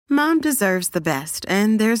Mom deserves the best,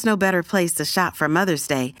 and there's no better place to shop for Mother's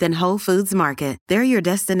Day than Whole Foods Market. They're your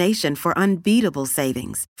destination for unbeatable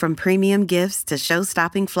savings, from premium gifts to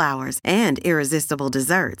show-stopping flowers and irresistible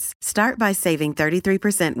desserts. Start by saving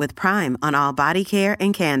 33% with Prime on all body care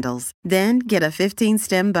and candles. Then get a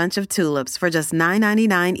 15-stem bunch of tulips for just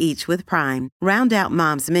 $9.99 each with Prime. Round out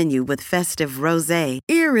Mom's menu with festive rosé,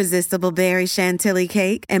 irresistible berry chantilly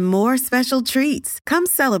cake, and more special treats. Come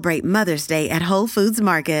celebrate Mother's Day at Whole Foods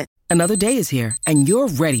Market. Another day is here, and you're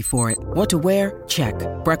ready for it. What to wear? Check.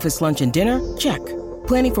 Breakfast, lunch, and dinner? Check.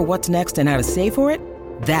 Planning for what's next and how to save for it?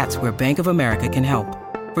 That's where Bank of America can help.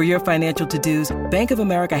 For your financial to-dos, Bank of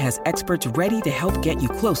America has experts ready to help get you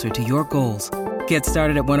closer to your goals. Get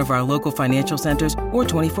started at one of our local financial centers or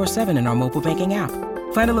 24/7 in our mobile banking app.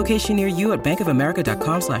 Find a location near you at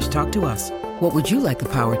bankofamerica.com/talktous. What would you like the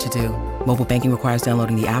power to do? Mobile banking requires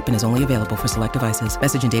downloading the app and is only available for select devices.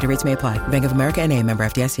 Message and data rates may apply. Bank of America N.A., member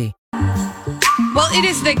FDIC. Well, it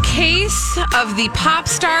is the case of the pop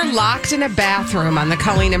star locked in a bathroom on the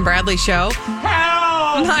Colleen and Bradley Show.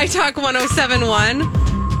 Help! My Talk 1071.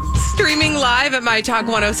 Streaming live at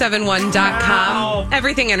mytalk1071.com.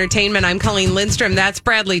 Everything Entertainment. I'm Colleen Lindstrom. That's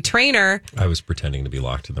Bradley Traynor. I was pretending to be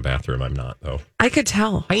locked in the bathroom. I'm not, though. I could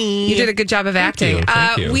tell. You did a good job of acting.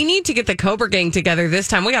 Thank you. We need to get the Cobra Gang together this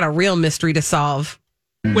time. We got a real mystery to solve.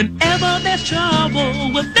 Whenever there's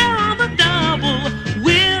trouble, we're there on the double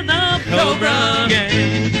with the Cobra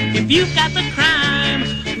Gang. If you've got the crime,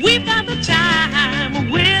 we've got the time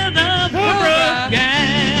with the Cobra Gang.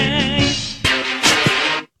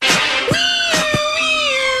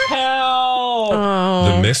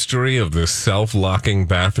 The mystery of the self-locking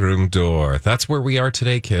bathroom door. That's where we are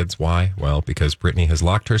today, kids. Why? Well, because Brittany has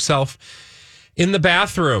locked herself in the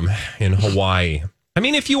bathroom in Hawaii. I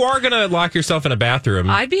mean, if you are going to lock yourself in a bathroom...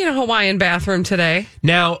 I'd be in a Hawaiian bathroom today.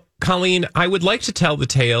 Now, Colleen, I would like to tell the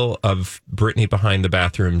tale of Brittany behind the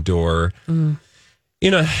bathroom door in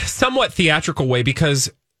a somewhat theatrical way because,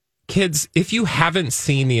 kids, if you haven't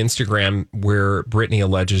seen the Instagram where Brittany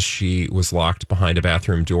alleges she was locked behind a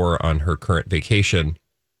bathroom door on her current vacation,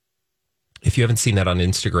 if you haven't seen that on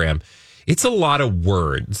Instagram, it's a lot of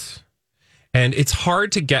words. And it's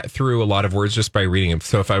hard to get through a lot of words just by reading them.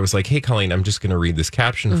 So if I was like, hey, Colleen, I'm just going to read this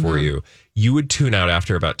caption for you, you would tune out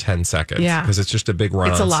after about 10 seconds. Yeah. Because it's just a big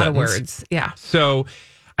run-on It's a lot sentence. of words. Yeah. So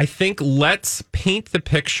I think let's paint the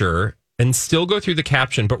picture and still go through the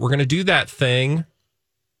caption, but we're going to do that thing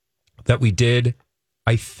that we did,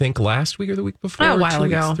 I think, last week or the week before. A while 2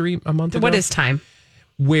 ago. weeks, a month ago. What is time?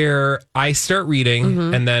 Where I start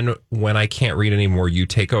reading, and then when I can't read anymore, you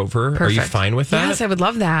take over. Perfect. Are you fine with that? Yes, I would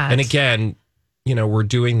love that. And again, you know, we're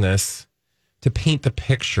doing this to paint the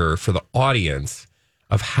picture for the audience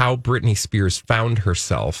of how Britney Spears found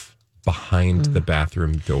herself behind the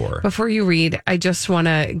bathroom door. Before you read, I just want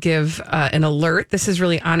to give an alert. This is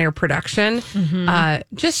really on-air production. We're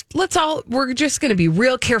just going to be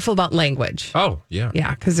real careful about language. Oh, yeah.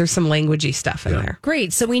 Yeah, because there's some languagey stuff in there.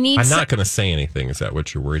 Great. So we need... I'm not going to say anything. Is that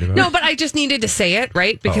what you're worried about? No, but I just needed to say it,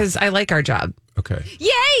 right? Because I like our job. Okay.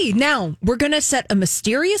 Yay! Now, we're going to set a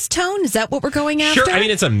mysterious tone? Is that what we're going after? Sure. I mean,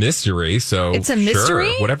 it's a mystery, so... It's a mystery?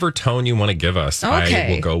 Sure. Whatever tone you want to give us, Okay.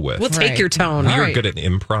 I will go with. We'll take your tone. We All are right. good at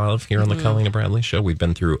improv here on the Colleen and Bradley Show. We've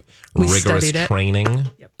been through We rigorous studied it. training,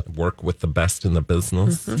 work with the best in the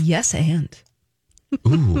business. Yes, and...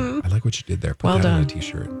 Ooh, I like what you did there. Put Well that on a done.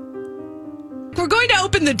 t-shirt. We're going to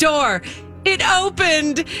open the door. It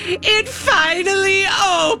opened. It finally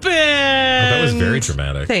opened. Oh, that was very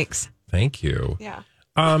dramatic. Thanks. Thank you. Yeah.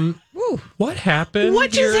 What happened?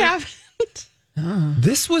 What just here? happened?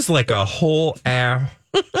 This was like a whole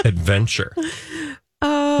adventure.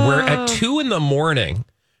 Where at 2 a.m,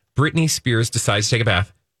 Britney Spears decides to take a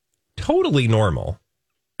bath. Totally normal.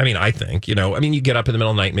 I mean, I think, you get up in the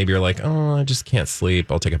middle of the night, maybe you're like, oh, I just can't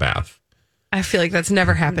sleep. I'll take a bath. I feel like that's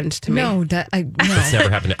never happened to me. No, That's never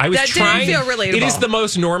happened. I was That didn't trying. feel relatable. It is the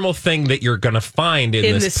most normal thing that you're going to find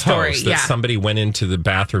in this post story, that yeah. somebody went into the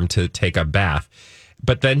bathroom to take a bath.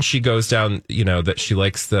 But then she goes down, that she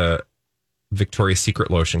likes the Victoria's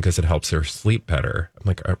Secret lotion because it helps her sleep better. I'm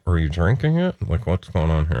like, are you drinking it? I'm like, what's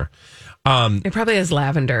going on here? It probably has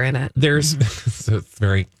lavender in it. There's so it's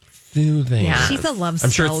very soothing. Yeah. She's a love I'm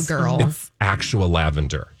sure spell girl. it's actual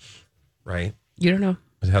lavender, right? You don't know.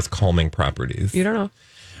 It has calming properties. You don't know.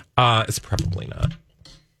 It's probably not.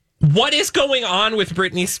 What is going on with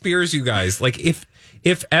Britney Spears, you guys? Like, if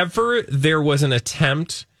ever there was an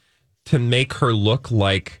attempt to make her look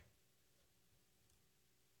like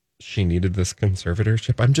she needed this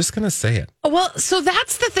conservatorship, I'm just going to say it. Well, so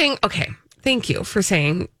that's the thing. Okay. Thank you for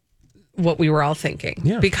saying what we were all thinking.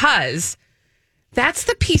 Yeah. Because that's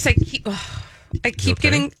the piece I keep okay?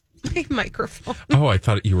 getting. My microphone. Oh, I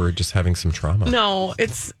thought you were just having some trauma. No,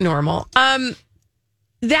 it's normal.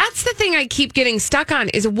 That's the thing I keep getting stuck on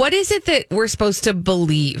is what is it that we're supposed to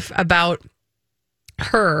believe about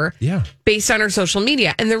her based on her social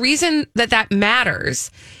media? And the reason that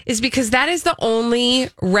matters is because that is the only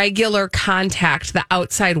regular contact the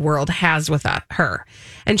outside world has with her.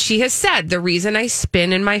 And she has said the reason I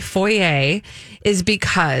spin in my foyer is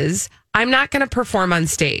because I'm not going to perform on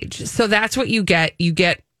stage. So that's what you get. You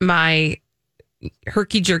get my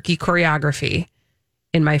herky-jerky choreography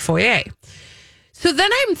in my foyer. So then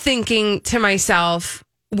I'm thinking to myself,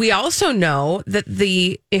 we also know that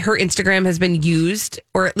her Instagram has been used,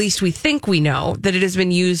 or at least we think we know that it has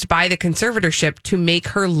been used by the conservatorship to make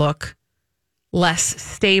her look less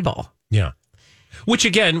stable. Yeah. Which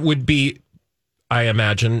again would be, I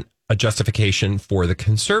imagine, a justification for the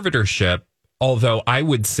conservatorship. Although I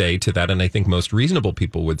would say to that, and I think most reasonable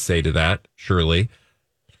people would say to that, surely,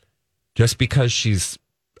 just because she's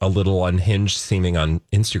a little unhinged seeming on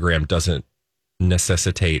Instagram doesn't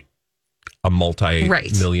necessitate a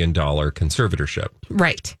multi-million-dollar conservatorship.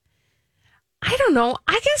 Right. I don't know.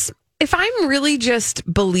 I guess if I'm really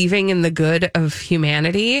just believing in the good of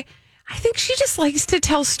humanity, I think she just likes to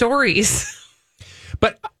tell stories.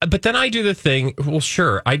 But then I do the thing, well,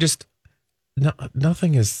 sure,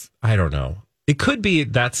 nothing is, I don't know. It could be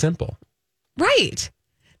that simple. Right.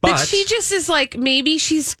 But she just is like, maybe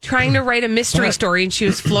she's trying to write a mystery story and she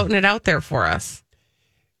was floating it out there for us.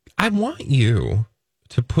 I want you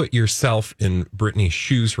to put yourself in Brittany's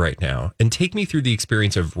shoes right now and take me through the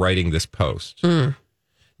experience of writing this post.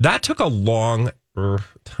 That took a long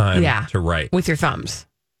time to write. With your thumbs.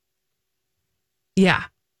 Yeah.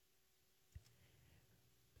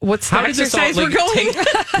 What's the exercise we're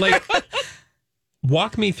going?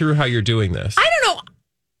 Walk me through how you're doing this. I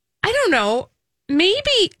don't know.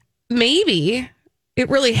 Maybe it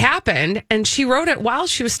really happened and she wrote it while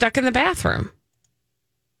she was stuck in the bathroom.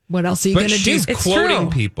 What else are you going to do? She's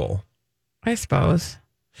quoting people. I suppose.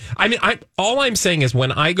 I mean, all I'm saying is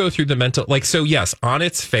when I go through the mental, so yes, on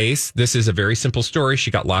its face, this is a very simple story.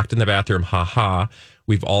 She got locked in the bathroom. Ha ha.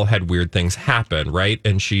 We've all had weird things happen, right?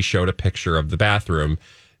 And she showed a picture of the bathroom.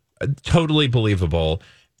 Totally believable.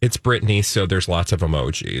 It's Brittany, so there's lots of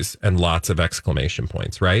emojis and lots of exclamation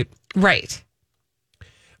points, right? Right.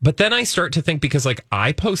 But then I start to think, because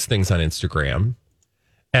I post things on Instagram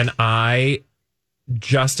and I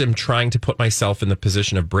just am trying to put myself in the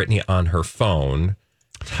position of Brittany on her phone,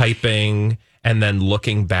 typing and then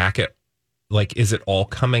looking back at, is it all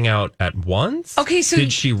coming out at once? Okay, so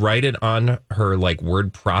did she write it on her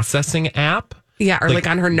word processing app? Yeah, or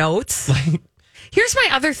on her notes. Here's my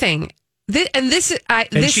other thing. She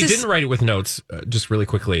didn't write it with notes, just really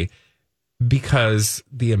quickly, because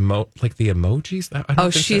the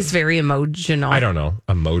emojis. She's very emotional. I don't know.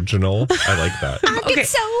 Emotional. I like that. I get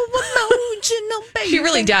so emotional, baby. She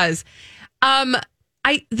really does.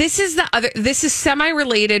 This is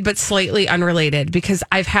semi-related but slightly unrelated, because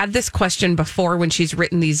I've had this question before when she's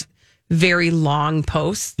written these very long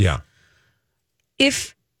posts. Yeah.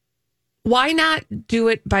 Why not do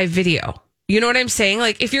it by video? You know what I'm saying?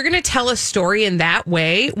 If you're going to tell a story in that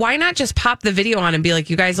way, why not just pop the video on and be like,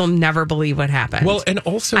 you guys will never believe what happened. Well, and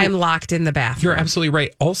also, I'm locked in the bathroom. You're absolutely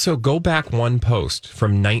right. Also, go back one post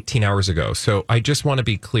from 19 hours ago. So I just want to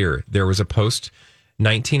be clear. There was a post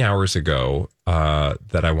 19 hours ago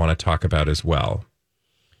that I want to talk about as well.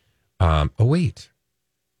 Wait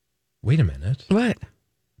a minute. What?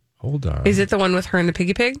 Hold on. Is it the one with her and the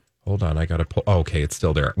piggy pig? Hold on, I got to pull. Oh, okay, it's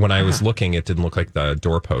still there. When I was looking, it didn't look like the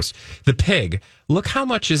doorpost. The pig. Look how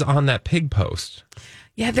much is on that pig post.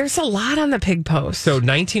 Yeah, there's a lot on the pig post. So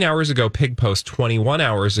 19 hours ago, pig post. 21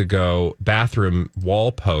 hours ago, bathroom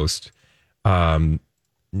wall post.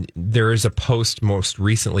 There is a post most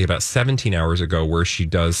recently about 17 hours ago where she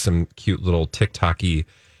does some cute little TikTok-y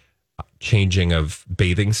changing of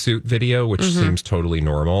bathing suit video, which seems totally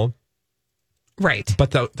normal. Right.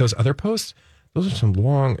 But those other posts... Those are some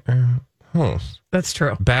long posts. That's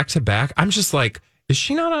true. Back to back. I'm just like, is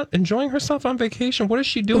she not enjoying herself on vacation? What is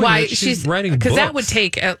she doing? Why she's writing books? Because that would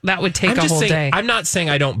take a whole day. I'm not saying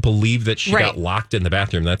I don't believe that she got locked in the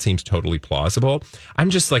bathroom. That seems totally plausible. I'm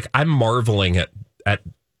just I'm marveling at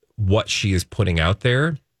what she is putting out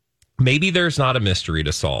there. Maybe there's not a mystery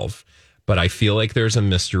to solve, but I feel like there's a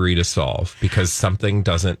mystery to solve because something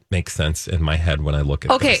doesn't make sense in my head when I look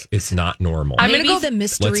at this. It's not normal. I'm going to go the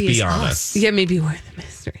mystery. Let's be is honest. Us. Yeah, maybe we're the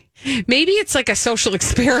mystery. Maybe it's like a social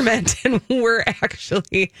experiment and we're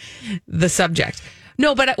actually the subject.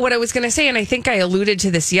 No, but what I was going to say, and I think I alluded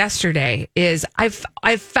to this yesterday, is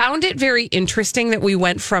I've found it very interesting that we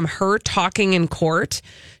went from her talking in court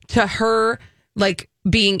to her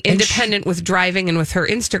being independent with driving and with her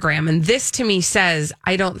Instagram. And this to me says,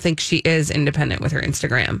 I don't think she is independent with her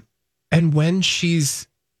Instagram. And when she's,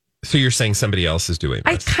 so you're saying somebody else is doing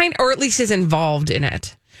this? Or at least is involved in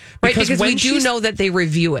it. Right? Because we do know that they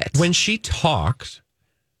review it. When she talked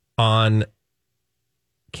on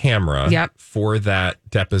camera for that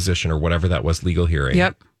deposition or whatever that was, legal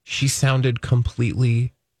hearing, she sounded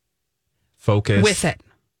completely focused.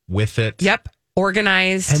 With it. Yep.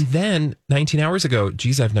 Organized. And then 19 hours ago,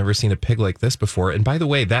 geez, I've never seen a pig like this before. And by the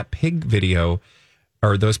way, that pig video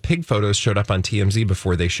or those pig photos showed up on TMZ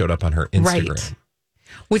before they showed up on her Instagram. Right.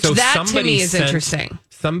 Which so that to me is interesting.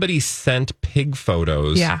 Somebody sent pig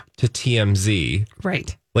photos to TMZ.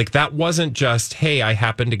 Right. Like that wasn't just, hey, I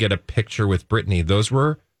happened to get a picture with Britney. Those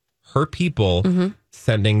were her people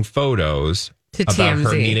sending photos to about TMZ.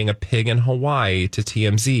 Her meeting a pig in Hawaii to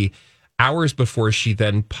TMZ. Hours before she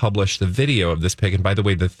then published the video of this pig. And by the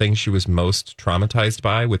way, the thing she was most traumatized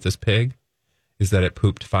by with this pig is that it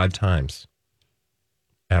pooped 5 times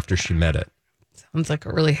after she met it. Sounds like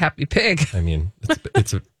a really happy pig. I mean,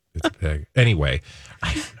 it's a pig. Anyway,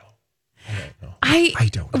 I don't know. I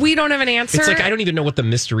don't know. We don't have an answer. It's like I don't even know what the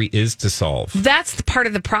mystery is to solve. That's the part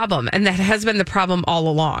of the problem. And that has been the problem all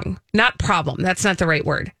along. Not problem. That's not the right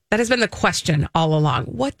word. That has been the question all along.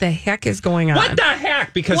 What the heck is going on? What the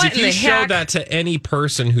heck? Because if you show that to any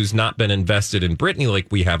person who's not been invested in Britney like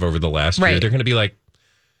we have over the last year, they're going to be like,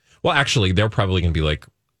 well, actually, they're probably going to be like,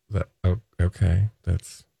 oh, okay,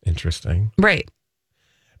 that's interesting. Right.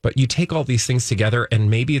 But you take all these things together, and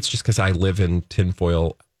maybe it's just because I live in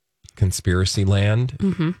tinfoil conspiracy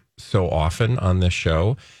land so often on this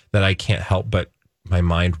show that I can't help but my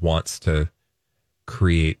mind wants to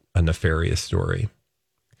create a nefarious story.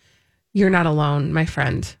 You're not alone, my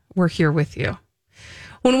friend. We're here with you.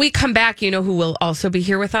 When we come back, you know who will also be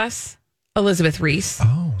here with us? Elizabeth Reese.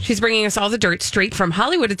 Oh. She's bringing us all the dirt straight from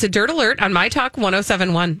Hollywood. It's a Dirt Alert on My Talk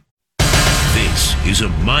 107.1. This is a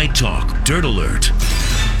My Talk Dirt Alert.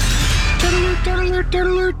 Dirt Alert, Dirt Alert, Dirt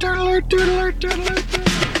Alert, Dirt Alert, Dirt Alert, Dirt Alert.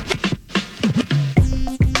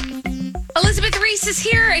 Elizabeth Reese is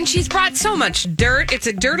here, and she's brought so much dirt. It's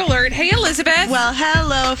a Dirt Alert. Hey, Elizabeth. Well,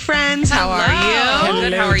 hello, friends. How are you?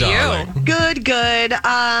 Good. How are you? Good.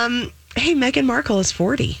 Hey, Meghan Markle is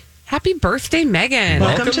 40. Happy birthday, Meghan.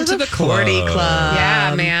 Welcome to the 40 Club.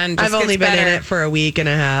 Yeah, man. I've only been in it for a week and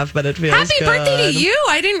a half, but it feels Happy good. birthday to you.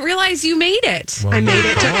 I didn't realize you made it. I made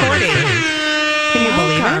it to 40. Can you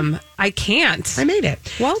believe it? I can't. I made it.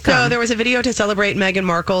 Welcome. So there was a video to celebrate Meghan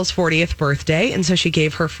Markle's 40th birthday, and so she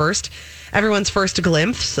gave everyone's first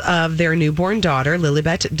glimpse of their newborn daughter,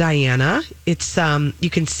 Lilibet Diana. It's you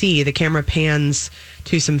can see the camera pans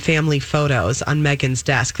to some family photos on Meghan's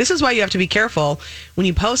desk. This is why you have to be careful when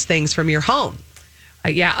you post things from your home.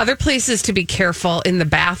 Other places to be careful in the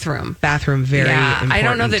bathroom. Bathroom, very important. I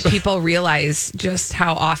don't know that people realize just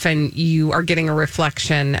how often you are getting a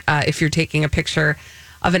reflection if you're taking a picture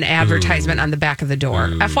of an advertisement on the back of the door.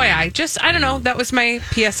 FYI, I don't know. That was my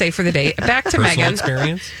PSA for the day. Back to Personal Meghan.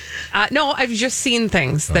 Experience? No, I've just seen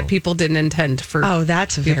things that people didn't intend for. Oh,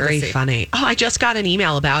 that's very funny. Oh, I just got an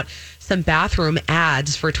email about some bathroom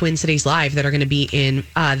ads for Twin Cities Live that are going to be in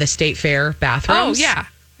the State Fair bathrooms. Oh, yeah.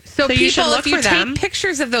 So you should people, look if you for take them.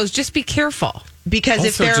 pictures of those, just be careful. Because also,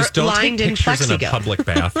 if they're just don't lined take in pictures in a Plexigo. public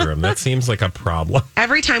bathroom. That seems like a problem.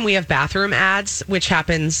 Every time we have bathroom ads, which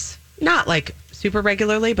happens not like super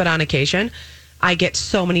regularly, but on occasion, I get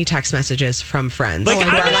so many text messages from friends. Like,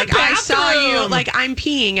 I'm in a I saw you, bathroom. like I'm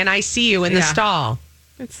peeing and I see you in the stall.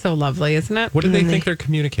 It's so lovely, isn't it? What do they think they're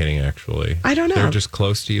communicating, actually? I don't know. They're just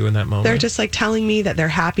close to you in that moment? They're just like telling me that they're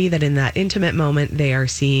happy that in that intimate moment they are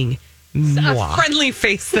seeing moi. A friendly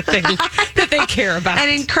face that they care about. An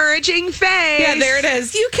encouraging face. Yeah, there it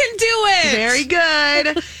is. You can do it. Very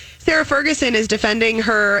good. Sarah Ferguson is defending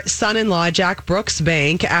her son-in-law, Jack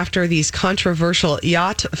Brooksbank, after these controversial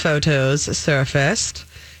yacht photos surfaced.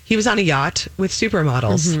 He was on a yacht with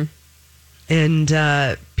supermodels.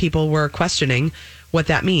 And people were questioning what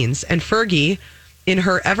that means. And Fergie, in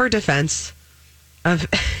her ever defense of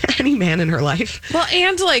any man in her life. Well,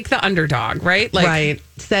 and like the underdog, right? Right.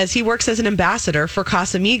 Says he works as an ambassador for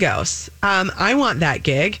Casamigos. I want that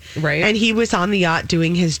gig. Right. And he was on the yacht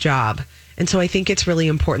doing his job. And so I think it's really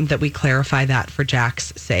important that we clarify that for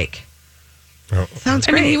Jack's sake. Oh. Sounds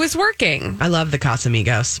great. I mean, he was working. I love the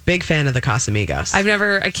Casamigos. Big fan of the Casamigos.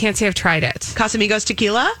 I can't say I've tried it. Casamigos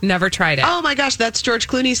tequila? Never tried it. Oh my gosh, that's George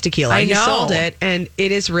Clooney's tequila. I know. He sold it, and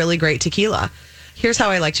it is really great tequila. Here's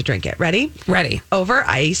how I like to drink it. Ready? Ready. Over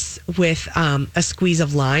ice with a squeeze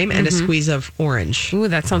of lime and a squeeze of orange. Ooh,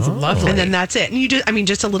 that sounds lovely. And then that's it. And you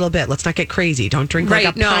just a little bit. Let's not get crazy. Don't drink like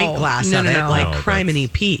a pint glass of it. Like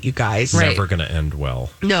Criminy Pete, you guys. Never going to end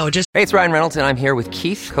well. No, just... Hey, it's Ryan Reynolds, and I'm here with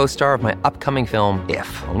Keith, co-star of my upcoming film,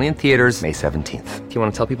 If, only in theaters May 17th. Do you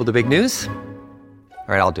want to tell people the big news?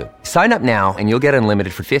 All right, I'll do it. Sign up now and you'll get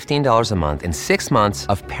unlimited for $15 a month and 6 months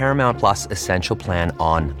of Paramount Plus Essential Plan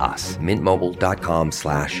on us.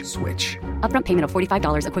 MintMobile.com/switch. Upfront payment of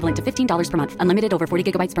 $45 equivalent to $15 per month. Unlimited over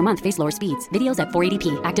 40 gigabytes per month. Face lower speeds. Videos at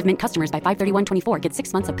 480p. Active Mint customers by 531.24 get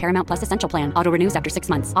 6 months of Paramount Plus Essential Plan. Auto renews after 6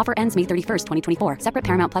 months. Offer ends May 31st, 2024. Separate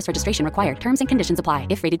Paramount Plus registration required. Terms and conditions apply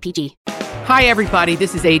if rated PG. Hi, everybody.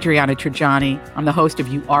 This is Adriana Trajani. I'm the host of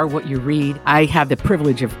You Are What You Read. I have the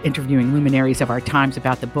privilege of interviewing luminaries of our times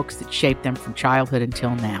about the books that shaped them from childhood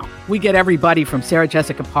until now. We get everybody from Sarah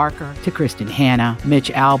Jessica Parker to Kristen Hanna, Mitch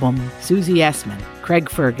Albom, Susie Essman, Craig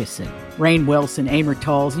Ferguson, Rainn Wilson, Amor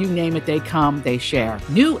Tolls, you name it, they come, they share.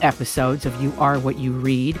 New episodes of You Are What You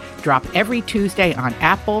Read drop every Tuesday on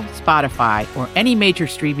Apple, Spotify, or any major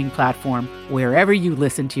streaming platform wherever you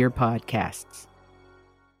listen to your podcasts.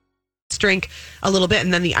 Drink a little bit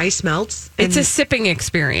and then the ice melts. It's a sipping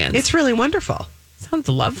experience. It's really wonderful. Sounds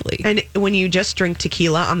lovely. And when you just drink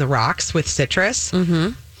tequila on the rocks with citrus,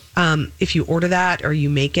 if you order that or you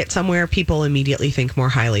make it somewhere, people immediately think more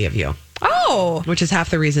highly of you. Oh. Which is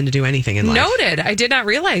half the reason to do anything in life. Noted. I did not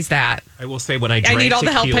realize that. I will say when I drank need all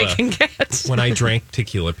tequila, the help I can get. When I drank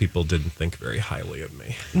tequila, people didn't think very highly of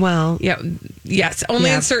me. Well, yes,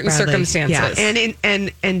 only in certain circumstances. Yeah,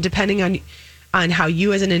 and depending on how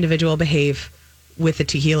you as an individual behave with the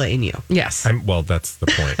tequila in you. Yes. Well, that's the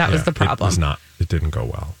point. That was the problem. It didn't go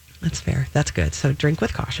well. That's fair. That's good. So drink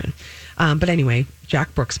with caution. But anyway,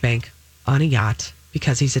 Jack Brooksbank on a yacht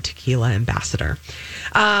because he's a tequila ambassador.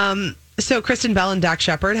 So Kristen Bell and Dax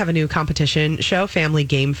Shepard have a new competition show, Family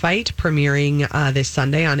Game Fight, premiering this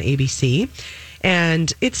Sunday on ABC.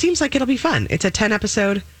 And it seems like it'll be fun. It's a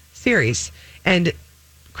 10-episode series. And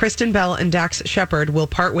Kristen Bell and Dax Shepard will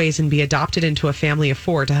part ways and be adopted into a family of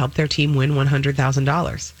 4 to help their team win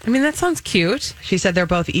 $100,000. I mean, that sounds cute. She said they're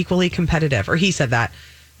both equally competitive, or he said that.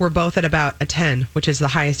 We're both at about a 10, which is the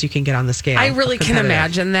highest you can get on the scale. I really can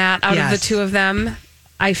imagine that out of the two of them.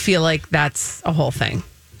 I feel like that's a whole thing.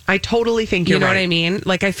 I totally think you're right. You know what I mean?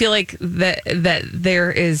 Like, I feel like that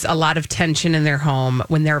there is a lot of tension in their home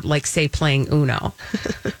when they're, like, say, playing Uno.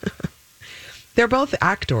 They're both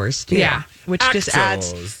actors, too. Yeah. Which just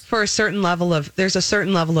adds for a certain level of, there's a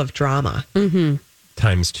certain level of drama. Mm-hmm.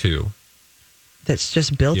 Times 2. That's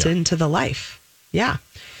just built into the life. Yeah.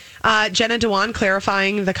 Jenna Dewan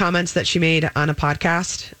clarifying the comments that she made on a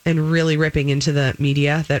podcast and really ripping into the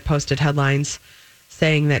media that posted headlines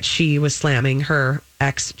saying that she was slamming her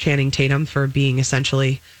ex, Channing Tatum, for being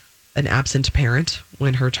essentially an absent parent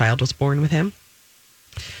when her child was born with him.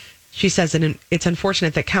 She says that it's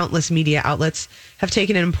unfortunate that countless media outlets have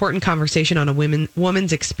taken an important conversation on a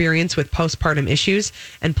woman's experience with postpartum issues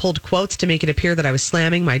and pulled quotes to make it appear that I was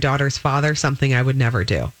slamming my daughter's father, something I would never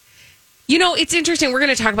do. You know, it's interesting. We're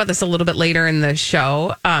going to talk about this a little bit later in the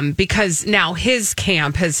show because now his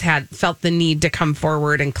camp has felt the need to come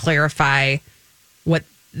forward and clarify what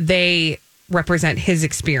they represent his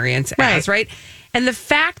experience as, right? And the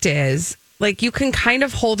fact is, like, you can kind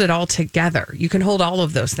of hold it all together. You can hold all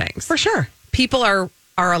of those things. For sure. People are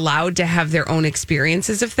allowed to have their own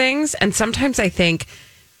experiences of things. And sometimes I think,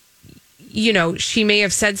 you know, she may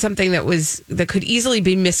have said something that could easily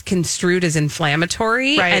be misconstrued as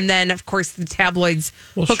inflammatory. Right. And then, of course, the tabloids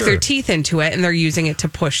hook their teeth into it and they're using it to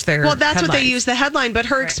push their Well, that's headlines. what they use the headline. But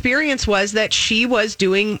her experience was that she was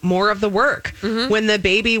doing more of the work when the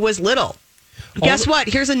baby was little. Guess what?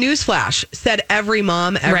 Here's a news flash. Said every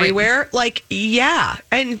mom everywhere. Right. Like, yeah.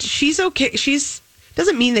 And she's okay.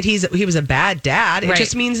 Doesn't mean that he was a bad dad. It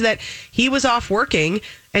just means that he was off working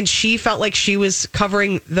and she felt like she was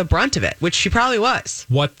covering the brunt of it, which she probably was.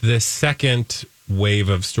 What this second wave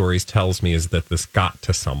of stories tells me is that this got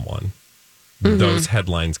to someone. Mm-hmm. Those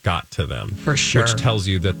headlines got to them. For sure. Which tells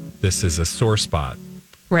you that this is a sore spot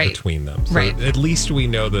between them. So at least we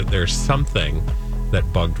know that there's something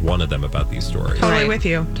that bugged one of them about these stories. Totally with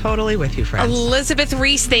you. Totally with you, friends. Elizabeth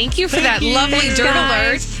Reese, thank you for that lovely dirt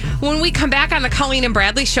alert. When we come back on the Colleen and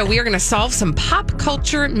Bradley Show, we are going to solve some pop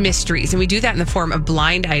culture mysteries, and we do that in the form of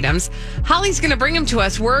blind items. Holly's going to bring them to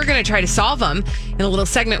us. We're going to try to solve them in a little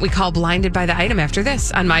segment we call Blinded by the Item after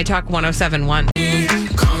this on My Talk 107.1.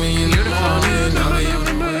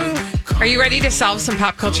 Are you ready to solve some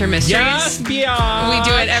pop culture mysteries? Yes, we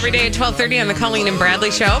do it every day at 12:30 on the Colleen and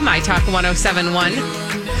Bradley Show, My Talk 107.1.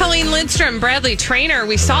 Colleen Lindstrom, Bradley Trainer.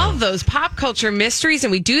 We solve those pop culture mysteries, and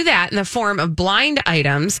we do that in the form of blind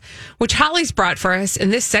items, which Holly's brought for us. In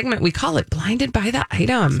this segment, we call it Blinded by the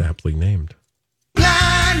Item. It's aptly named.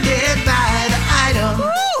 Blinded by the item.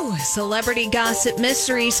 Ooh, celebrity gossip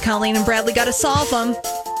mysteries. Colleen and Bradley got to solve them.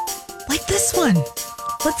 Like this one.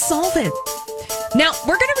 Let's solve it. Now,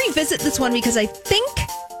 we're going to revisit this one because I think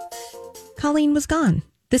Colleen was gone.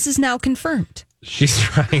 This is now confirmed. She's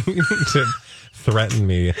trying to threaten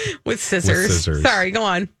me with scissors. Sorry, go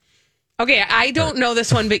on. Okay, I don't know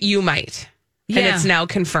this one, but you might. Yeah. And it's now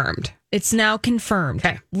confirmed. It's now confirmed.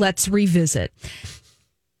 Okay. Let's revisit.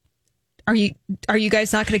 Are you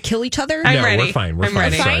guys not going to kill each other? I'm ready. We're fine. We're I'm fine.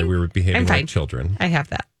 ready. Sorry, we were behaving I'm fine. like children. I have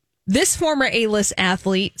that. This former A-list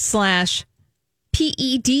athlete /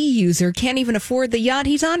 PED user can't even afford the yacht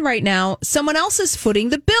he's on right now. Someone else is footing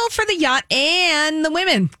the bill for the yacht and the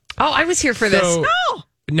women. Oh, I was here for this. No.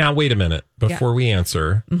 Now, wait a minute. Before we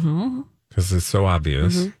answer, because it's so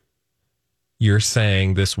obvious, you're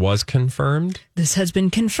saying this was confirmed? This has been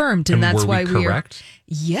confirmed, and that's why we're correct?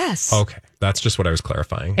 Yes. Okay. That's just what I was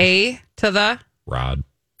clarifying. A to the Rod.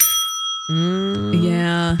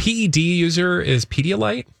 Yeah. PED user is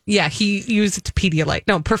Pedialyte? Yeah, he used Pedialyte.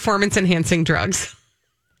 No, performance-enhancing drugs.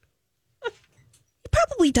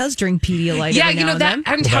 Probably does drink Pedialyte. Yeah, every you know now that. and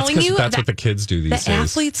I'm then. telling you, that's what the kids do these days. The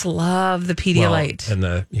athletes love the Pedialyte.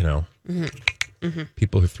 Well, and the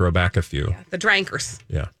people who throw back a few. The drankers.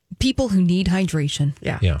 Yeah. People who need hydration.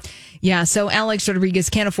 Yeah. So Alex Rodriguez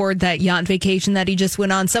can't afford that yacht vacation that he just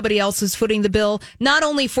went on. Somebody else is footing the bill, not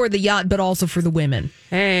only for the yacht but also for the women.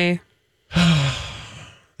 Hey,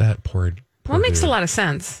 that poor. Well, it makes dude. a lot of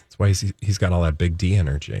sense. That's why he's got all that big D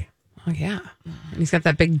energy. Oh, yeah. And he's got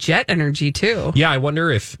that big jet energy, too. Yeah, I wonder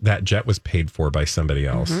if that jet was paid for by somebody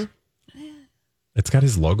else. It's got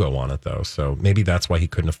his logo on it, though, so maybe that's why he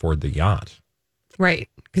couldn't afford the yacht. Right,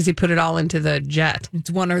 because he put it all into the jet. It's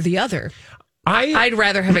one or the other. I'd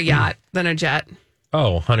rather have a yacht than a jet.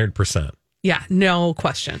 Oh, 100%. Yeah, no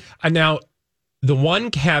question. Now, the one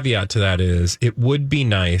caveat to that is it would be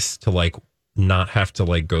nice to, not have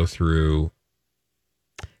to, go through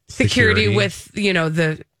security with,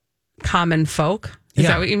 the common folk. Is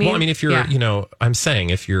that what you mean? Well, I mean, if you're, I'm saying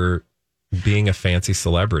if you're being a fancy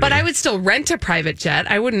celebrity. But I would still rent a private jet.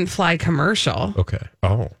 I wouldn't fly commercial. Okay.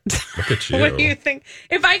 Oh, look at you. What do you think?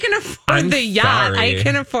 If I can afford the yacht, I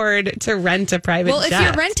can afford to rent a private jet. Well, if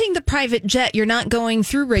you're renting the private jet, you're not going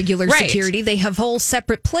through regular security. They have whole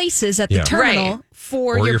separate places at the terminal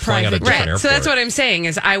for your private jet. Right. So that's what I'm saying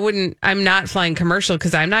is I'm not flying commercial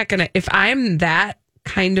because I'm not going to, if I'm that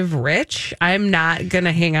kind of rich, I'm not going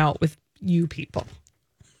to hang out with you people.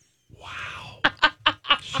 Wow.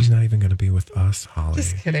 She's not even going to be with us, Holly.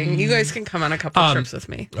 Just kidding. You guys can come on a couple trips with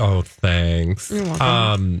me. Oh, thanks. You're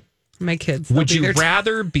welcome. My kids. Would you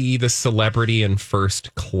rather be the celebrity in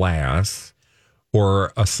first class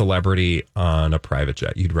or a celebrity on a private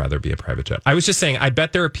jet? You'd rather be a private jet. I was just saying, I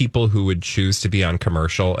bet there are people who would choose to be on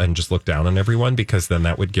commercial and just look down on everyone because then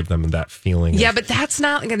that would give them that feeling. Yeah, but that's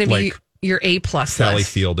not going to be your A+ Sally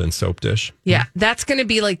list. Field and Soap Dish. Yeah, that's going to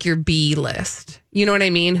be like your B list. You know what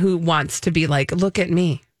I mean? Who wants to be like, look at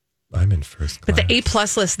me. I'm in first class. But the A+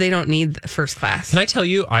 list, they don't need the first class. Can I tell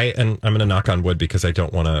you, and I'm going to knock on wood because I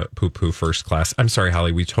don't want to poo-poo first class. I'm sorry,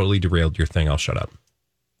 Holly, we totally derailed your thing. I'll shut up.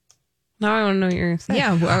 Now I want to know what you're going to say.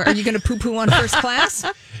 Yeah, are you going to poo-poo on first class?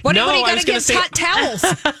 What are you going to get? Hot towels?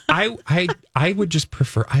 I would just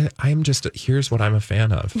prefer, I'm just, here's what I'm a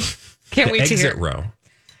fan of. Can't wait to hear. Exit row.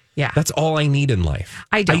 Yeah. That's all I need in life.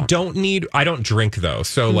 I don't drink though.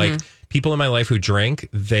 So people in my life who drink,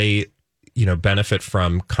 they, benefit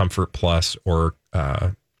from Comfort Plus or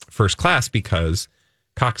first class because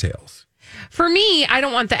cocktails. For me, I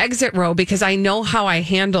don't want the exit row because I know how I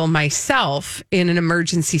handle myself in an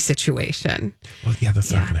emergency situation. Well, yeah,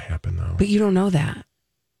 that's not going to happen though. But you don't know that.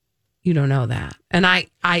 You don't know that. And I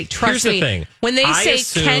trust me. Here's the thing. When they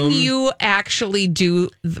say, can you actually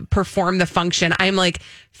perform the function? I'm like,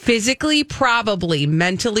 physically, probably.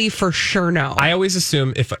 Mentally, for sure, no. I always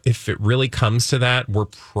assume if it really comes to that, we're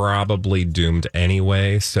probably doomed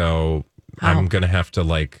anyway. So I'm going to have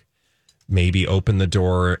to maybe open the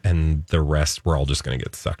door and the rest, we're all just going to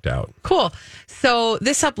get sucked out. Cool. So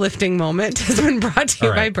this uplifting moment has been brought to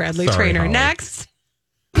you by Bradley Trainer. Holly. Next.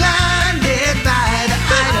 Blinded by the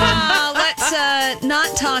item. Let's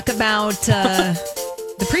not talk about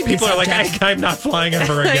the previous People are subject. I'm not flying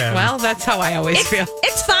ever again. Well, that's how I always feel.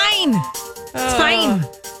 It's fine. It's fine.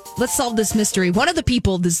 Let's solve this mystery. One of the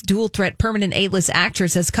people this dual threat permanent A-list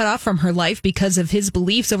actress has cut off from her life because of his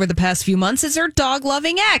beliefs over the past few months is her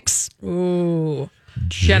dog-loving ex. Ooh.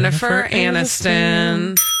 Jennifer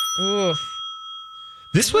Aniston. Ooh.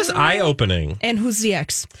 This was eye-opening. And who's the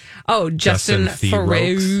ex? Oh, Justin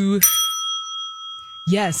Theroux.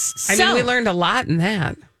 Yes. I mean, we learned a lot in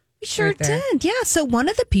that. We sure did. Yeah. So one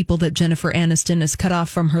of the people that Jennifer Aniston has cut off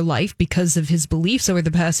from her life because of his beliefs over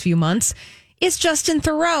the past few months is Justin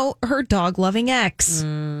Theroux, her dog-loving ex.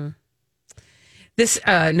 This,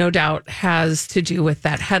 no doubt, has to do with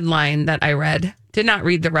that headline that I read. Did not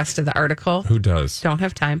read the rest of the article. Who does? Don't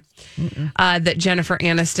have time. That Jennifer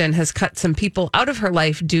Aniston has cut some people out of her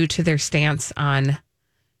life due to their stance on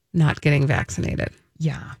not getting vaccinated.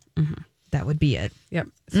 Yeah. That would be it. Yep.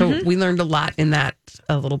 So we learned a lot in that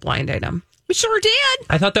little blind item. We sure did.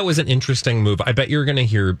 I thought that was an interesting move. I bet you're going to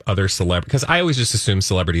hear other celebrities, because I always just assume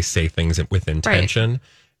celebrities say things with intention,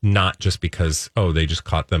 not just because, they just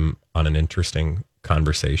caught them on an interesting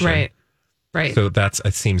conversation. Right. So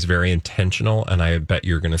it seems very intentional, and I bet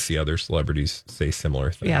you're going to see other celebrities say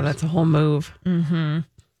similar things. Yeah, that's a whole move. Blinded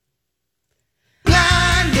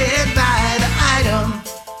by the item.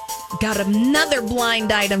 Got another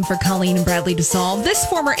blind item for Colleen and Bradley to solve. This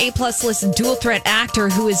former A-plus list dual threat actor,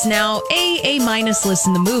 who is now A-minus list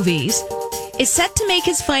in the movies, is set to make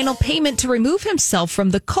his final payment to remove himself from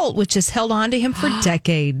the cult, which has held on to him for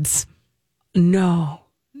decades. No,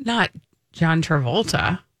 not John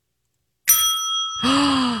Travolta.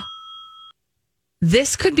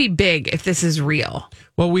 This could be big if this is real.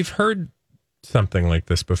 Well, we've heard something like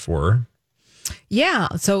this before. Yeah.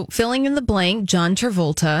 So filling in the blank, John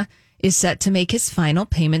Travolta is set to make his final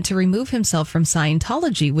payment to remove himself from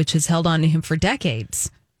Scientology, which has held on to him for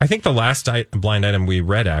decades. I think the last blind item we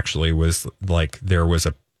read actually was like there was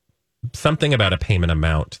something about a payment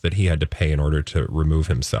amount that he had to pay in order to remove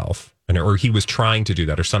himself. Or he was trying to do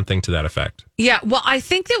that or something to that effect. Yeah, well, I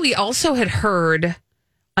think that we also had heard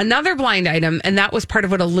another blind item, and that was part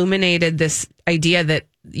of what illuminated this idea that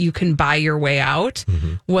you can buy your way out,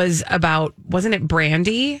 was about, wasn't it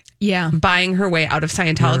Brandy? Yeah. Buying her way out of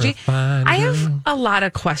Scientology. I have a lot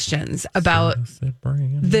of questions about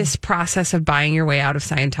this process of buying your way out of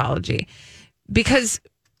Scientology. Because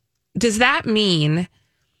does that mean...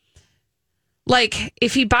 like,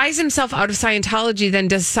 if he buys himself out of Scientology, then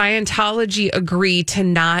does Scientology agree to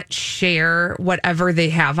not share whatever they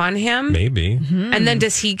have on him? Maybe. And then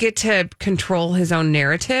does he get to control his own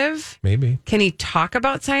narrative? Maybe. Can he talk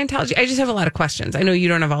about Scientology? I just have a lot of questions. I know you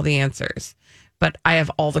don't have all the answers, but I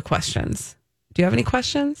have all the questions. Do you have any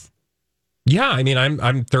questions? Yeah, I mean,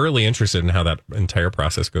 I'm thoroughly interested in how that entire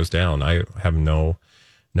process goes down. I have no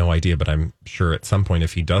idea, but I'm sure at some point,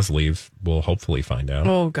 if he does leave, we'll hopefully find out.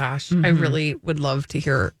 Oh, gosh. I really would love to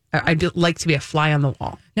hear. I'd like to be a fly on the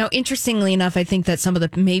wall. Now, interestingly enough, I think that some of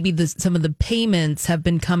the payments have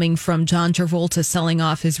been coming from John Travolta selling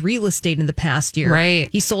off his real estate in the past year. Right.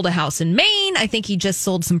 He sold a house in Maine. I think he just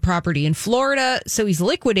sold some property in Florida. So he's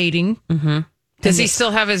liquidating. Does he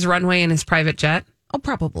still have his runway and his private jet? Oh,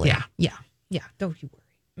 probably. Yeah. Don't you worry.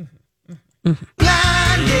 Blinded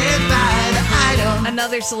by the item.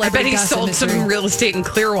 Another I celebrity. bet he gossip sold mystery. some real estate in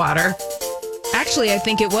Clearwater. Actually, I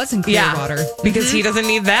think it was in Clearwater. Yeah, because he doesn't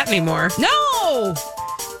need that anymore. No!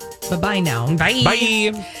 Bye-bye now.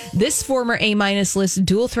 Bye. This former A-minus list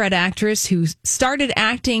dual threat actress who started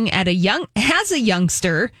acting as a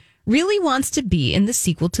youngster really wants to be in the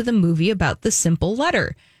sequel to the movie about The Simple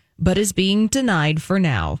Letter, but is being denied for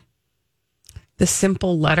now. The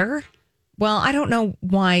Simple Letter? Well, I don't know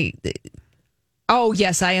why. Oh,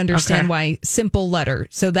 yes, I understand why. Simple Letter.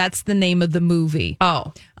 So that's the name of the movie.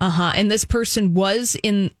 Oh. Uh-huh. And this person was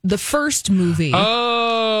in the first movie.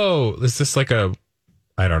 Oh, is this like I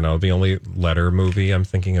don't know, the only letter movie I'm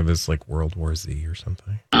thinking of is like World War Z or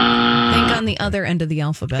something. Think on the other end of the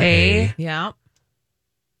alphabet. A. Yeah.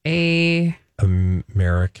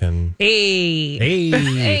 American.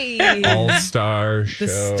 All-Star show.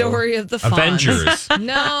 The story of the Fonz. Avengers.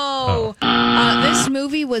 No. This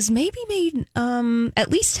movie was maybe made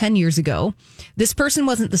at least 10 years ago. This person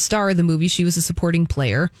wasn't the star of the movie. She was a supporting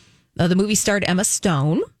player. The movie starred Emma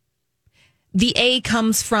Stone. The A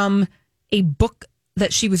comes from a book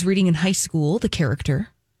that she was reading in high school, the character.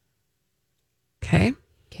 Okay.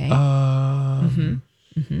 The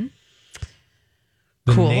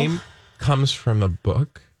Cool. name comes from a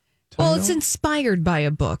book. Well, it's inspired by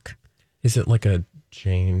a book. Is it like a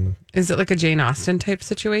Jane? Is it like a Jane Austen type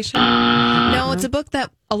situation? No, it's a book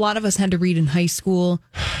that a lot of us had to read in high school,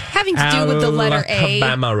 having to do with the letter A.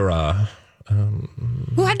 Alabama.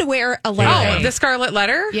 Who had to wear a letter A? The Scarlet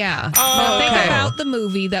Letter? Yeah. Oh, Now think okay. about the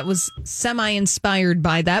movie that was semi-inspired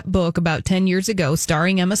by that book about 10 years ago,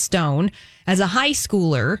 starring Emma Stone as a high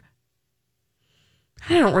schooler.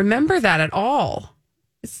 I don't remember that at all.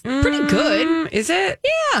 It's pretty good. Is it?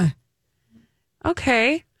 Yeah.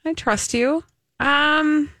 Okay. I trust you.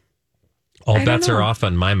 All bets are off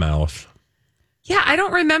on my mouth. Yeah, I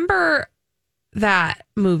don't remember that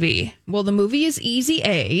movie. Well, the movie is Easy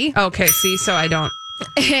A. Okay, see, so I don't.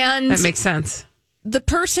 And that makes sense. The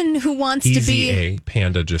person who wants to be A.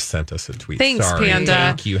 Panda just sent us a tweet. Thanks, Sorry. Panda.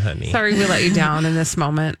 Thank you, honey. Sorry we let you down in this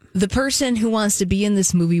moment. The person who wants to be in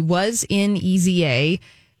this movie was in Easy A.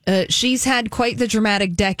 She's had quite the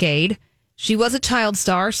dramatic decade. She was a child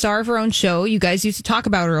star of her own show. You guys used to talk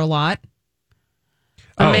about her a lot.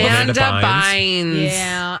 Amanda Bynes.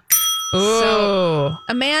 Yeah. Oh. So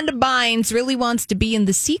Amanda Bynes really wants to be in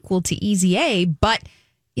the sequel to Easy A, but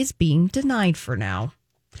is being denied for now.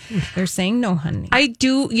 They're saying no, honey. I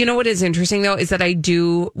do. You know what is interesting, though, is that I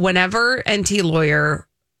do, whenever NT Lawyer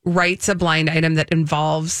writes a blind item that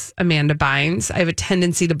involves Amanda Bynes, I have a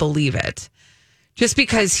tendency to believe it. Just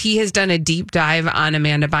because he has done a deep dive on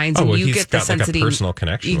Amanda Bynes, and you get the sense that he personal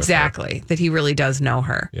connection exactly with her. That he really does know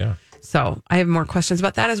her. Yeah. So I have more questions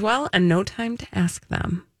about that as well, and no time to ask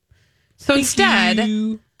them. So instead,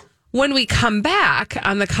 when we come back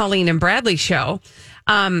on the Colleen and Bradley show,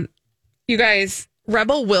 you guys,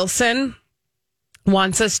 Rebel Wilson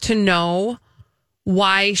wants us to know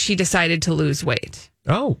why she decided to lose weight.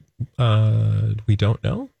 Oh, we don't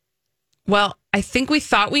know. Well, I think we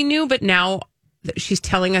thought we knew, but now she's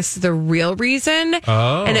telling us the real reason.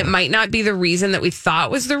 Oh. And it might not be the reason that we thought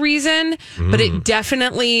was the reason, but it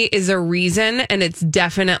definitely is a reason, and it's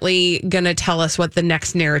definitely going to tell us what the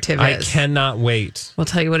next narrative is. I cannot wait. We'll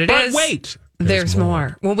tell you what it is. But wait. There's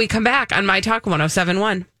more. When we come back on My Talk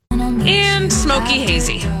 107.1. And Smoky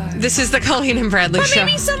Hazy. This is the Colleen and Bradley But show.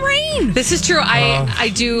 maybe some rain. This is true.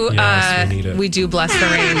 I do. Yes, we need it. We do bless the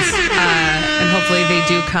rains, and hopefully they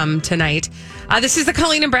do come tonight. This is the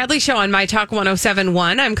Colleen and Bradley show on My Talk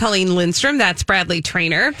 107.1. I'm Colleen Lindstrom. That's Bradley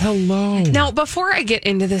Trainer. Hello. Now, before I get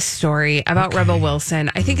into this story about Rebel Wilson,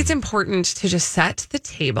 I think it's important to just set the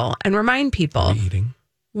table and remind people. Are we eating?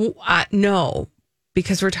 No,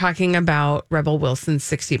 because we're talking about Rebel Wilson's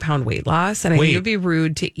 60-pound weight loss, and I think it would be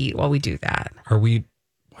rude to eat while we do that. Are we?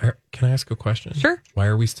 Can I ask a question? Sure. Why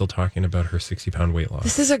are we still talking about her 60-pound weight loss?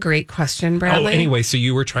 This is a great question, Bradley. Oh, anyway, so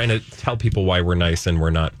you were trying to tell people why we're nice and we're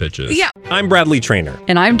not bitches. Yeah. I'm Bradley Trainer.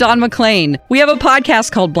 And I'm Don McClain. We have a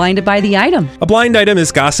podcast called Blinded by the Item. A blind item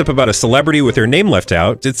is gossip about a celebrity with their name left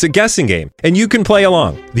out. It's a guessing game, and you can play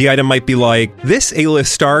along. The item might be like, this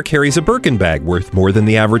A-list star carries a Birkin bag worth more than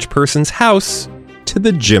the average person's house to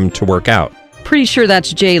the gym to work out. Pretty sure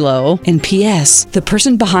that's J-Lo. And P.S. the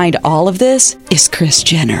person behind all of this is Kris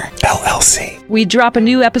Jenner, LLC. We drop a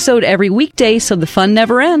new episode every weekday so the fun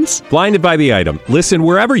never ends. Blinded by the Item. Listen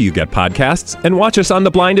wherever you get podcasts and watch us on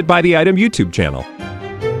the Blinded by the Item YouTube channel.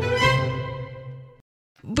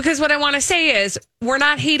 Because what I want to say is we're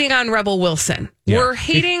not hating on Rebel Wilson. Yeah. We're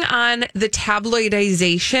hating on the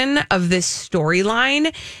tabloidization of this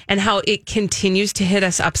storyline and how it continues to hit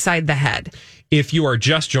us upside the head. If you are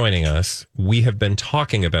just joining us, we have been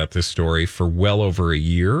talking about this story for well over a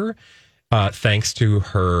year, thanks to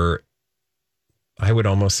her, I would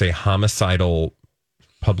almost say, homicidal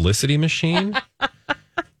publicity machine.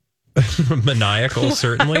 Maniacal,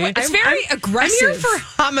 certainly. It's very aggressive. I'm here for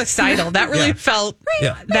homicidal. That really felt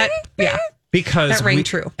Because that rang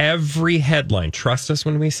true. Every headline, trust us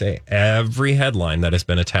when we say every headline that has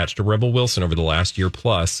been attached to Rebel Wilson over the last year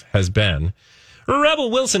plus has been Rebel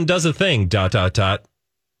Wilson does a thing, ...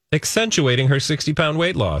 accentuating her 60-pound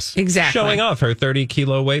weight loss. Exactly. Showing off her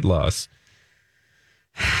 30-kilo weight loss.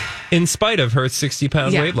 In spite of her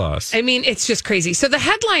 60-pound weight loss. I mean, it's just crazy. So the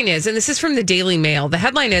headline is, and this is from the Daily Mail, the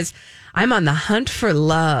headline is, I'm on the hunt for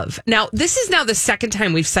love. Now, this is now the second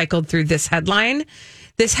time we've cycled through this headline.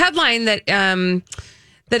 This headline that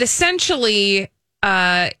that essentially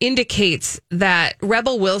indicates that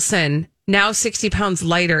Rebel Wilson, now 60 pounds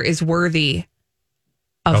lighter, is worthy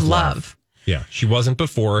of love. Yeah, she wasn't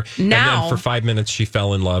before. Now, and then for 5 minutes, she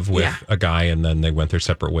fell in love with a guy, and then they went their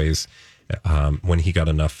separate ways when he got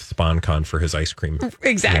enough SponCon for his ice cream.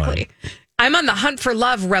 Exactly. Line. I'm on the hunt for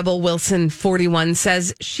love, Rebel Wilson 41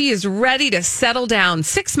 says. She is ready to settle down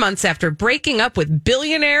 6 months after breaking up with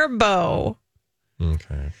billionaire Beau.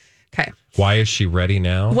 Okay. Why is she ready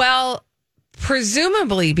now? Well,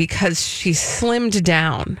 presumably because she slimmed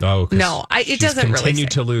down. Oh, no, it doesn't really continue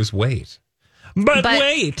to lose weight. But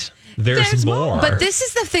wait, there's more. But this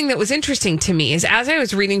is the thing that was interesting to me is as I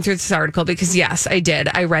was reading through this article, because yes, I did.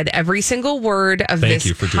 I read every single word of this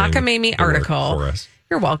cockamamie article. For us.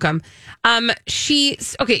 You're welcome. We're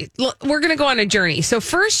going to go on a journey. So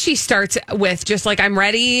first she starts with just like, I'm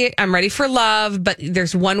ready for love, but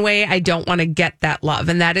there's one way I don't want to get that love,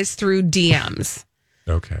 and that is through DMs.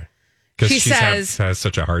 Okay. Because She she says- has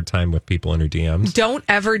such a hard time with people in her DMs. Don't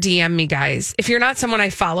ever DM me, guys. If you're not someone I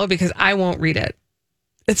follow, because I won't read it.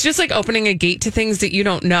 It's just like opening a gate to things that you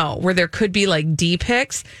don't know, where there could be like D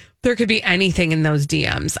pics. There could be anything in those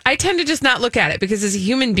DMs. I tend to just not look at it because as a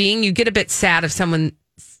human being, you get a bit sad if someone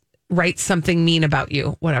writes something mean about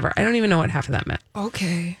you, whatever. I don't even know what half of that meant.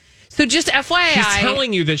 Okay. So just FYI. She's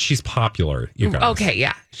telling you that she's popular, you guys. Okay,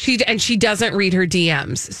 yeah. She doesn't read her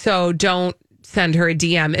DMs. So don't send her a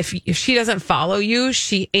DM. If she doesn't follow you,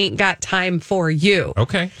 she ain't got time for you.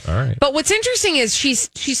 Okay. All right. But what's interesting is she's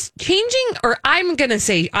changing, or I'm going to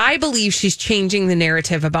say, I believe she's changing the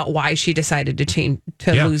narrative about why she decided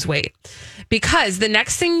to lose weight. Because the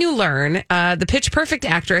next thing you learn, the Pitch Perfect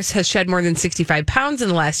actress has shed more than 65 pounds in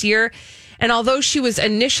the last year. And although she was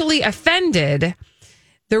initially offended,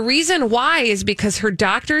 the reason why is because her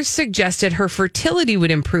doctors suggested her fertility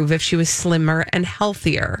would improve if she was slimmer and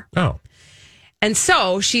healthier. Oh. And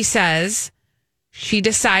so she says she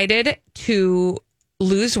decided to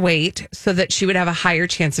lose weight so that she would have a higher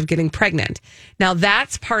chance of getting pregnant. Now,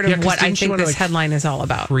 that's part of what I think this headline is all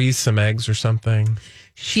about. Freeze some eggs or something.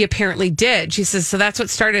 She apparently did. She says, so that's what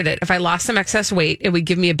started it. If I lost some excess weight, it would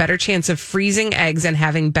give me a better chance of freezing eggs and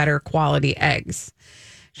having better quality eggs.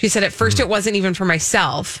 She said, at first it wasn't even for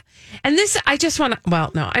myself. And this, I just want to,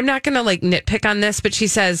 well, no, I'm not going to like nitpick on this, but she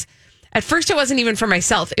says, at first it wasn't even for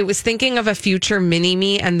myself. It was thinking of a future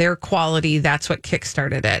mini-me and their quality. That's what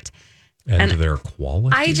kickstarted it. And their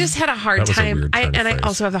quality? I just had a hard time. I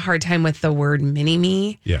also have a hard time with the word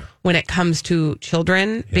mini-me when it comes to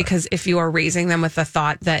children, because if you are raising them with the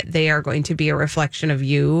thought that they are going to be a reflection of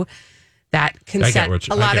you, that can set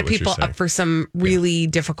a lot of people up for some really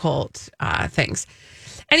difficult things.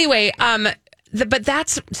 Anyway,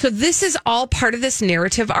 so this is all part of this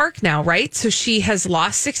narrative arc now, right? So she has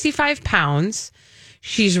lost 65 pounds.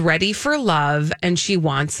 She's ready for love and she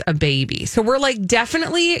wants a baby. So we're like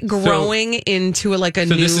definitely growing into like a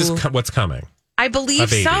new. So this is what's coming. I believe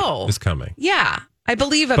so. Is coming. Yeah. I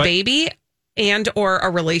believe a baby and or a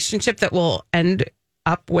relationship that will end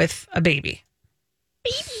up with a baby.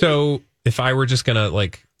 So if I were just going to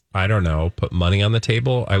like, I don't know, put money on the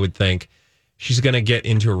table, I would think she's going to get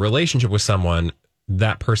into a relationship with someone.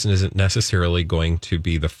 That person isn't necessarily going to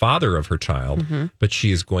be the father of her child, but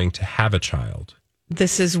she is going to have a child.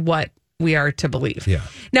 This is what we are to believe. Yeah.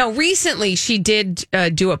 Now, recently she did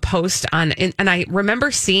do a post on, and I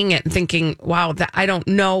remember seeing it and thinking, wow, that I don't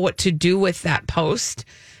know what to do with that post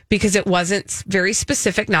because it wasn't very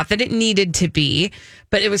specific. Not that it needed to be,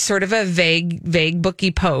 but it was sort of a vague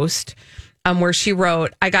booky post where she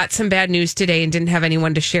wrote, I got some bad news today and didn't have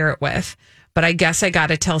anyone to share it with, but I guess I got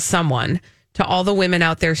to tell someone. To all the women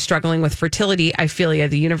out there struggling with fertility, I feel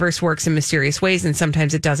the universe works in mysterious ways and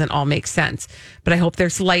sometimes it doesn't all make sense. But I hope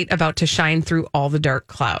there's light about to shine through all the dark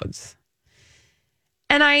clouds.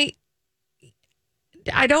 And I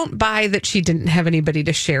don't buy that she didn't have anybody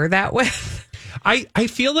to share that with. I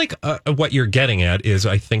feel like what you're getting at is,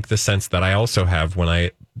 I think, the sense that I also have when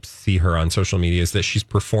I see her on social media is that she's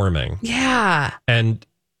performing. Yeah. And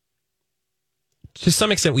to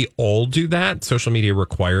some extent, we all do that. Social media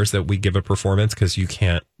requires that we give a performance because you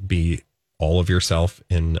can't be all of yourself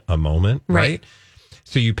in a moment, right?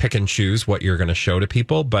 So you pick and choose what you're going to show to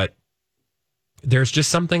people. But there's just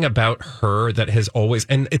something about her that has always,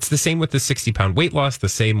 and it's the same with the 60-pound weight loss, the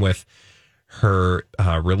same with her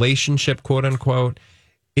relationship, quote unquote.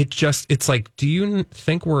 It's like, do you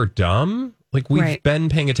think we're dumb? Like, we've been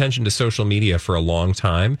paying attention to social media for a long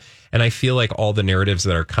time. And I feel like all the narratives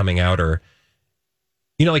that are coming out are,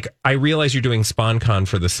 you know, like, I realize you're doing SpawnCon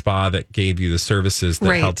for the spa that gave you the services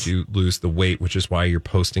that helped you lose the weight, which is why you're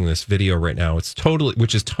posting this video right now.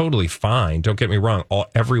 Which is totally fine. Don't get me wrong.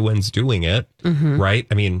 Everyone's doing it, right?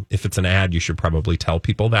 I mean, if it's an ad, you should probably tell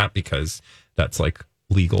people that because that's like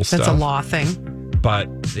legal stuff. That's a law thing. But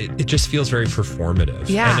it just feels very performative.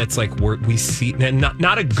 Yeah. And it's like we see, and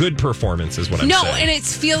not a good performance is what I'm saying. No, and it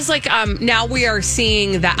feels like now we are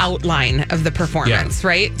seeing the outline of the performance,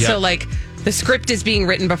 right? Yeah. So like, the script is being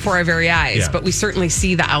written before our very eyes, but we certainly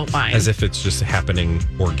see the outline. As if it's just happening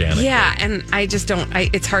organically. Yeah, and I just don't,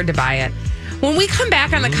 it's hard to buy it. When we come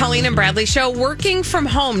back on the Colleen and Bradley Show, working from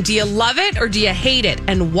home, do you love it or do you hate it?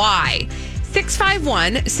 And why?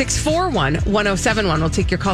 651-641-1071. We'll take your call.